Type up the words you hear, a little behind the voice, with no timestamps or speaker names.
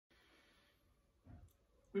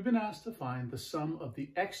We've been asked to find the sum of the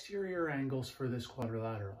exterior angles for this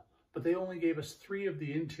quadrilateral, but they only gave us 3 of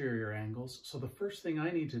the interior angles, so the first thing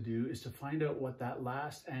I need to do is to find out what that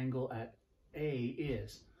last angle at A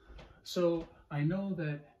is. So I know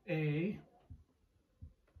that A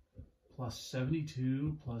plus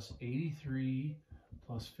 72 plus 83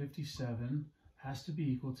 plus 57 has to be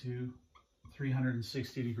equal to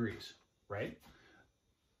 360 degrees, right?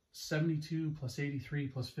 72 plus 83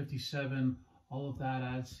 plus 57, all of that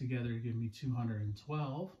adds together to give me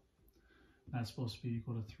 212. That's supposed to be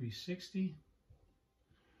equal to 360.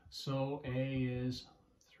 So A is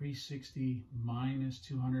 360 minus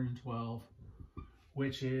 212,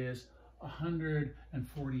 which is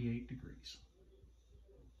 148 degrees.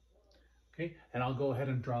 Okay, and I'll go ahead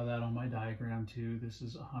and draw that on my diagram too. This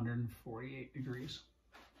is 148 degrees.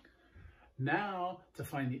 Now, to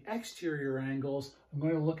find the exterior angles, I'm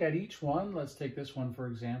going to look at each one. Let's take this one, for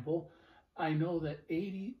example. I know that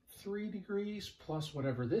 83 degrees plus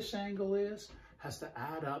whatever this angle is has to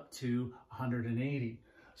add up to 180.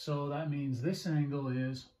 So that means this angle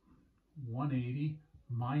is 180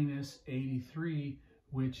 minus 83,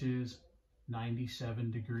 which is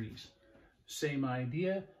 97 degrees. Same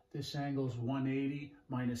idea. This angle is 180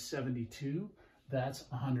 minus 72. That's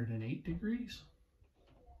 108 degrees.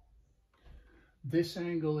 This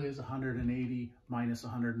angle is 180 minus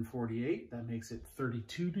 148. That makes it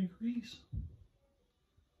 32 degrees.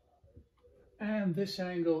 And this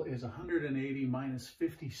angle is 180 minus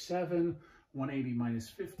 57. 180 minus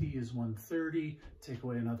 50 is 130. Take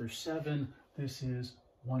away another 7. This is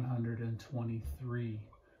 123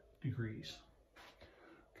 degrees.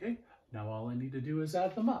 Okay, now all I need to do is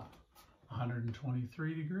add them up.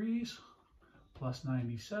 123 degrees plus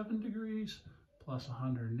 97 degrees plus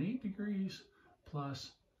 108 degrees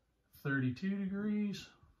plus 32 degrees.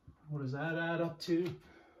 What does that add up to?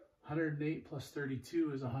 108 plus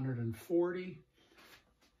 32 is 140.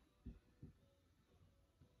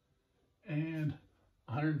 And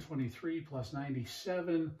 123 plus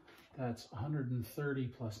 97, that's 130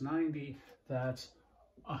 plus 90, that's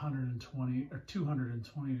 120 or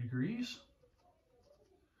 220 degrees.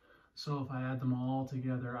 So if I add them all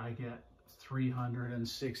together, I get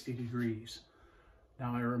 360 degrees.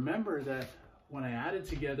 Now I remember that when I added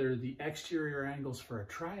together the exterior angles for a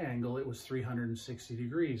triangle, it was 360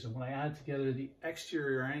 degrees. And when I add together the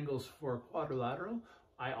exterior angles for a quadrilateral,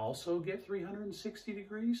 I also get 360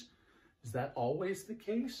 degrees. Is that always the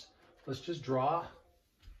case? Let's just draw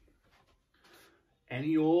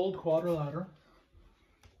any old quadrilateral.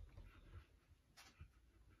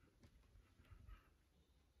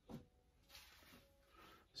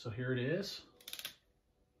 So here it is.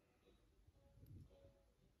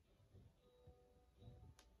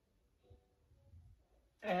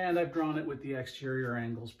 And I've drawn it with the exterior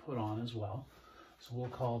angles put on as well. So we'll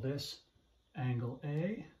call this angle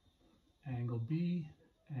A, angle B,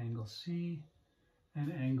 angle C,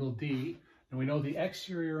 and angle D. And we know the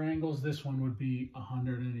exterior angles, this one would be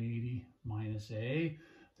 180 minus A.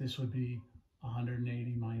 This would be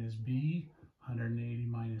 180 minus B, 180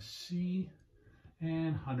 minus C,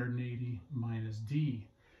 and 180 minus D.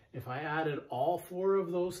 If I added all 4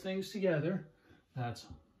 of those things together, that's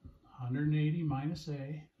 180 minus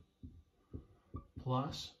A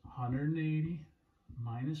plus 180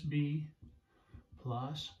 minus B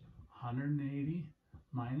plus 180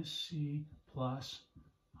 minus C plus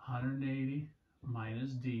 180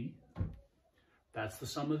 minus D. That's the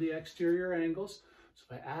sum of the exterior angles.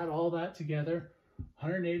 So if I add all that together,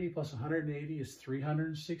 180 plus 180 is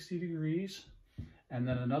 360 degrees. And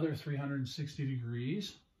then another 360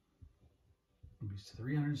 degrees would be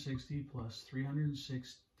 360 plus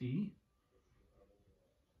 360.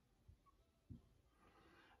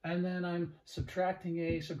 And then I'm subtracting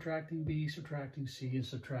A, subtracting B, subtracting C, and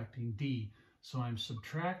subtracting D. So I'm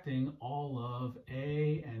subtracting all of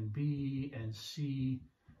A and B and C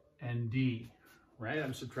and D, right?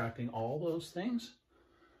 I'm subtracting all those things.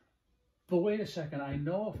 But wait a second, I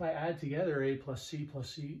know if I add together A plus C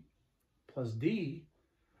plus D,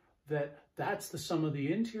 that's the sum of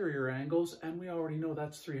the interior angles, and we already know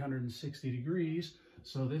that's 360 degrees.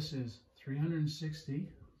 So this is 360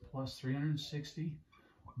 plus 360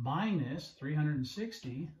 minus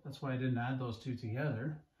 360. That's why I didn't add those two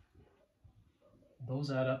together. Those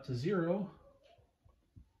add up to 0.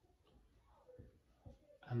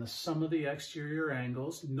 And the sum of the exterior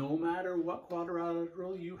angles, no matter what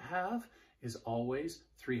quadrilateral you have, is always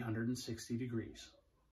 360 degrees.